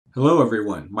Hello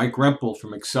everyone, Mike Rempel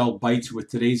from Excel Bytes with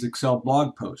today's Excel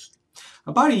blog post.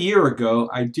 About a year ago,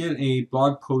 I did a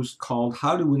blog post called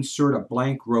How to Insert a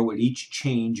Blank Row at Each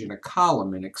Change in a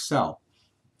Column in Excel.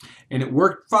 And it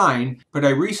worked fine, but I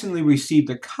recently received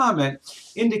a comment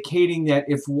indicating that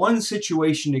if one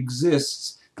situation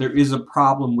exists, there is a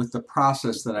problem with the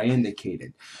process that I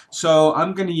indicated. So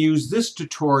I'm going to use this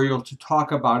tutorial to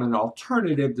talk about an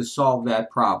alternative to solve that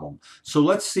problem. So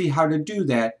let's see how to do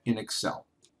that in Excel.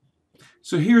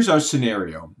 So here's our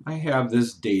scenario. I have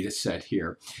this data set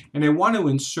here, and I want to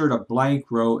insert a blank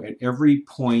row at every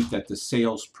point that the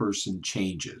salesperson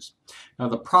changes. Now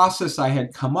the process I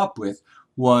had come up with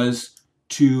was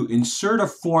to insert a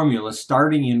formula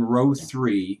starting in row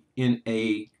 3 in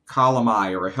a column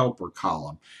I, or a helper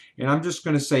column. And I'm just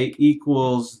going to say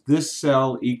equals this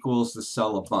cell equals the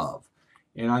cell above.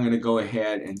 And I'm going to go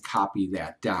ahead and copy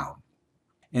that down.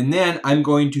 And then I'm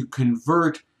going to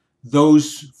convert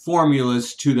those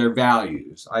formulas to their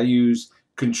values. I use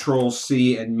Control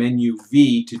C and Menu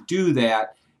V to do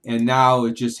that, and now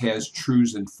it just has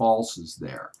trues and falses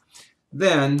there.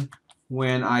 Then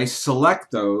when I select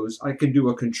those, I can do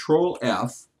a Control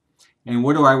F, and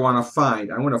what do I want to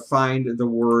find? I want to find the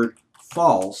word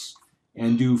false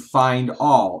and do find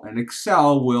all, and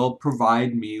Excel will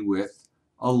provide me with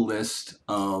a list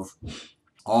of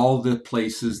all the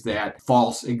places that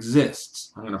false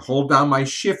exists. I'm going to hold down my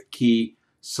shift key,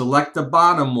 select the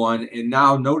bottom one, and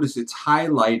now notice it's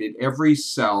highlighted every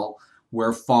cell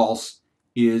where false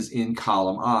is in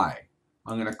column I.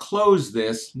 I'm going to close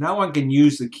this. Now I can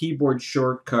use the keyboard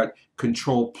shortcut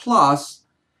Control plus,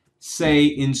 say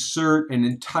insert an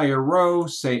entire row,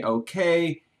 say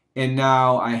OK, and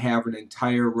now I have an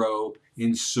entire row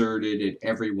inserted at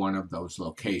every one of those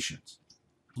locations.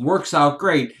 Works out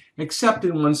great, except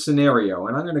in one scenario.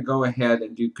 And I'm going to go ahead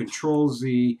and do Control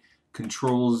Z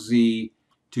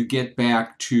to get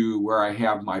back to where I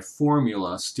have my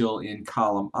formula still in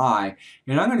column I.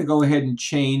 And I'm going to go ahead and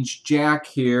change Jack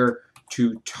here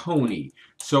to Tony.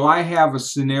 So I have a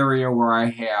scenario where I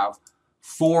have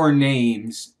 4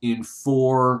 names in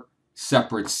 4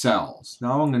 separate cells.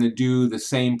 Now I'm going to do the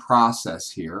same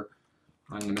process here.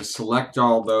 I'm going to select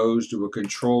all those, do a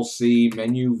Control C,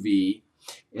 Menu V,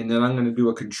 and then I'm going to do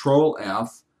a Control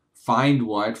F, find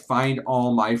what? Find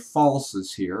all my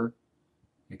falses here.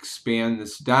 Expand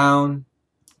this down.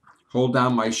 Hold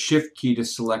down my Shift key to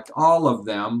select all of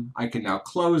them. I can now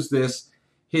close this,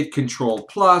 hit Control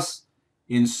plus,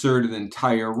 insert an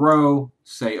entire row,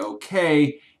 say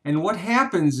OK, and what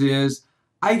happens is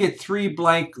I get 3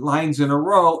 blank lines in a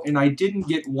row, and I didn't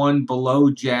get one below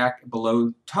Jack,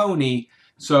 below Tony.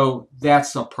 So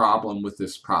that's a problem with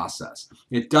this process.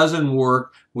 It doesn't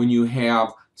work when you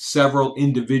have several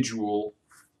individual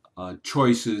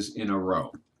choices in a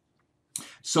row.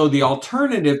 So the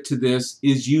alternative to this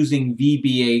is using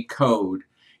VBA code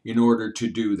in order to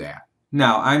do that.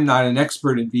 Now, I'm not an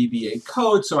expert in VBA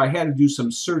code, so I had to do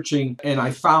some searching, and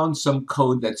I found some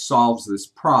code that solves this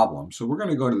problem. So we're going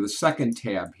to go to the second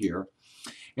tab here.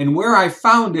 And where I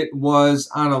found it was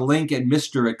on a link at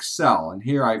Mr. Excel. And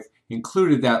here I've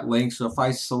included that link, so if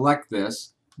I select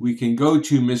this, we can go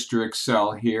to Mr.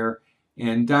 Excel here,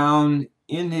 and down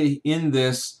in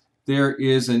this there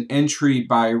is an entry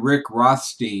by Rick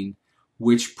Rothstein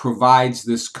which provides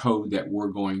this code that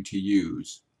we're going to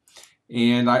use.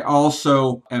 And I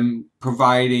also am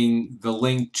providing the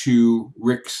link to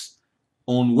Rick's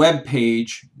own web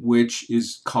page, which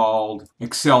is called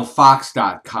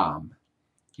excelfox.com.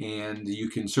 And you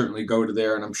can certainly go to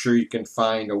there, and I'm sure you can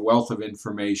find a wealth of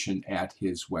information at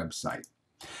his website.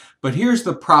 But here's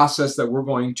the process that we're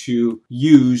going to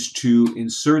use to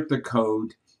insert the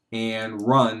code and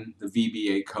run the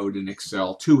VBA code in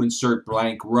Excel to insert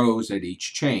blank rows at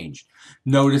each change.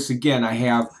 Notice again, I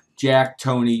have Jack,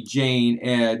 Tony, Jane,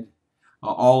 Ed,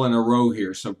 all in a row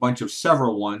here. So a bunch of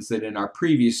several ones that in our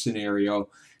previous scenario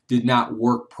did not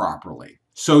work properly.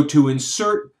 So to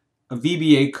insert a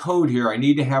VBA code here, I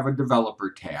need to have a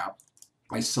developer tab.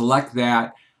 I select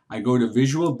that, I go to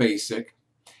Visual Basic,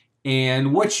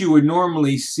 and what you would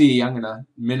normally see, I'm going to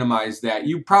minimize that,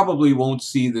 you probably won't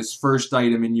see this first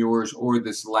item in yours or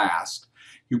this last.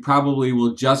 You probably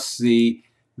will just see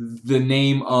the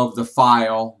name of the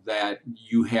file that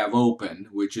you have open,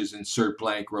 which is insert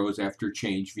blank rows after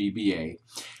change VBA.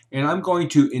 And I'm going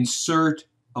to insert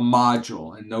a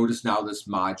module, and notice now this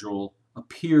module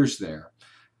appears there.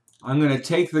 I'm going to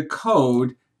take the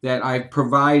code that I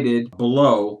provided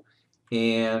below,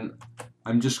 and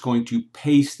I'm just going to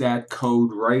paste that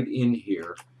code right in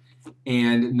here.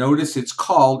 And notice it's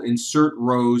called Insert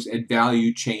Rows at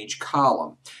Value Change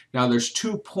Column. Now there's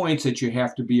 2 points that you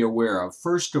have to be aware of.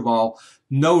 First of all,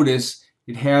 notice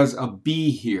it has a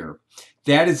B here.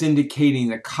 That is indicating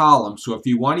the column. So if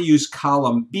you want to use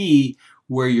column B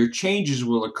where your changes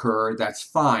will occur, that's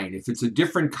fine. If it's a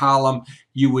different column,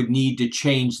 you would need to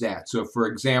change that. So for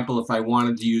example, if I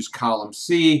wanted to use column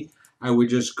C, I would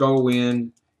just go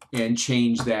in and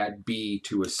change that B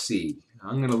to a C.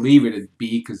 I'm going to leave it at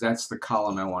B because that's the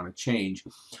column I want to change.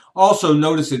 Also,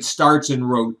 notice it starts in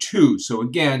row 2. So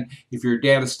again, if your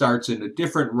data starts in a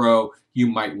different row, you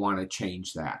might want to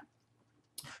change that.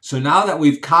 So now that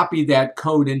we've copied that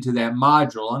code into that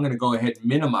module, I'm going to go ahead and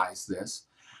minimize this.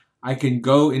 I can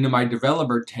go into my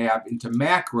Developer tab into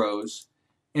Macros,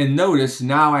 and notice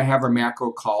now I have a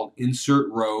macro called Insert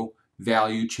Row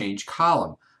Value Change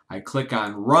Column. I click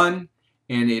on Run,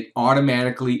 and it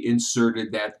automatically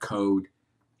inserted that code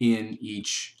in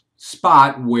each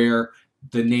spot where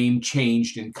the name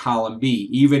changed in column B,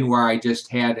 even where I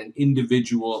just had an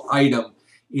individual item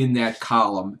in that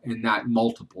column and not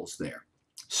multiples there.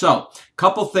 So, a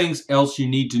couple things else you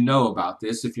need to know about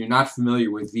this if you're not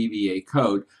familiar with VBA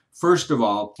code. First of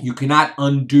all, you cannot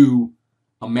undo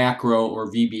a macro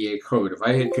or VBA code. If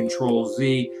I hit Control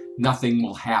Z, nothing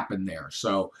will happen there.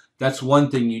 So that's one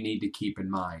thing you need to keep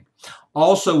in mind.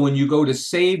 Also, when you go to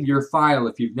save your file,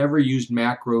 if you've never used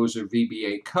macros or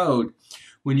VBA code,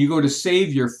 when you go to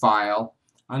save your file,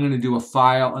 I'm going to do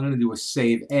a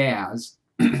save as.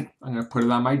 I'm going to put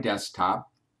it on my desktop.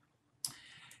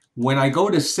 When I go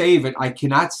to save it, I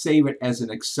cannot save it as an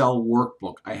Excel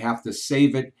workbook. I have to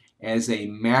save it as a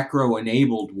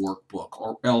macro-enabled workbook,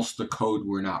 or else the code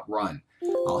will not run.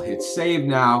 I'll hit save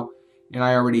now, and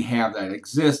I already have that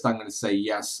exist. I'm going to say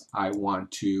yes, I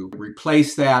want to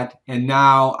replace that, and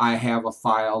now I have a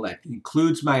file that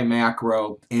includes my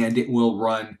macro, and it will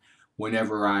run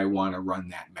whenever I want to run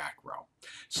that macro.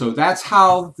 So that's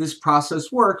how this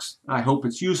process works. I hope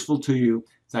it's useful to you.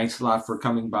 Thanks a lot for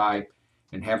coming by,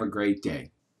 and have a great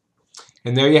day.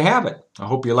 And there you have it. I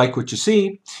hope you like what you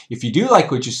see. If you do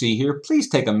like what you see here, please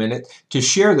take a minute to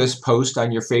share this post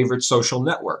on your favorite social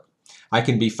network. I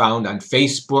can be found on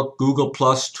Facebook, Google+,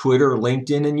 Twitter,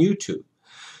 LinkedIn, and YouTube.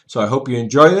 So I hope you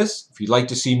enjoy this. If you'd like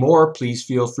to see more, please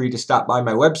feel free to stop by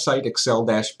my website,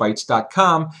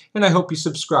 excel-bytes.com, and I hope you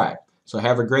subscribe. So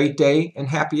have a great day and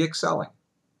happy excelling.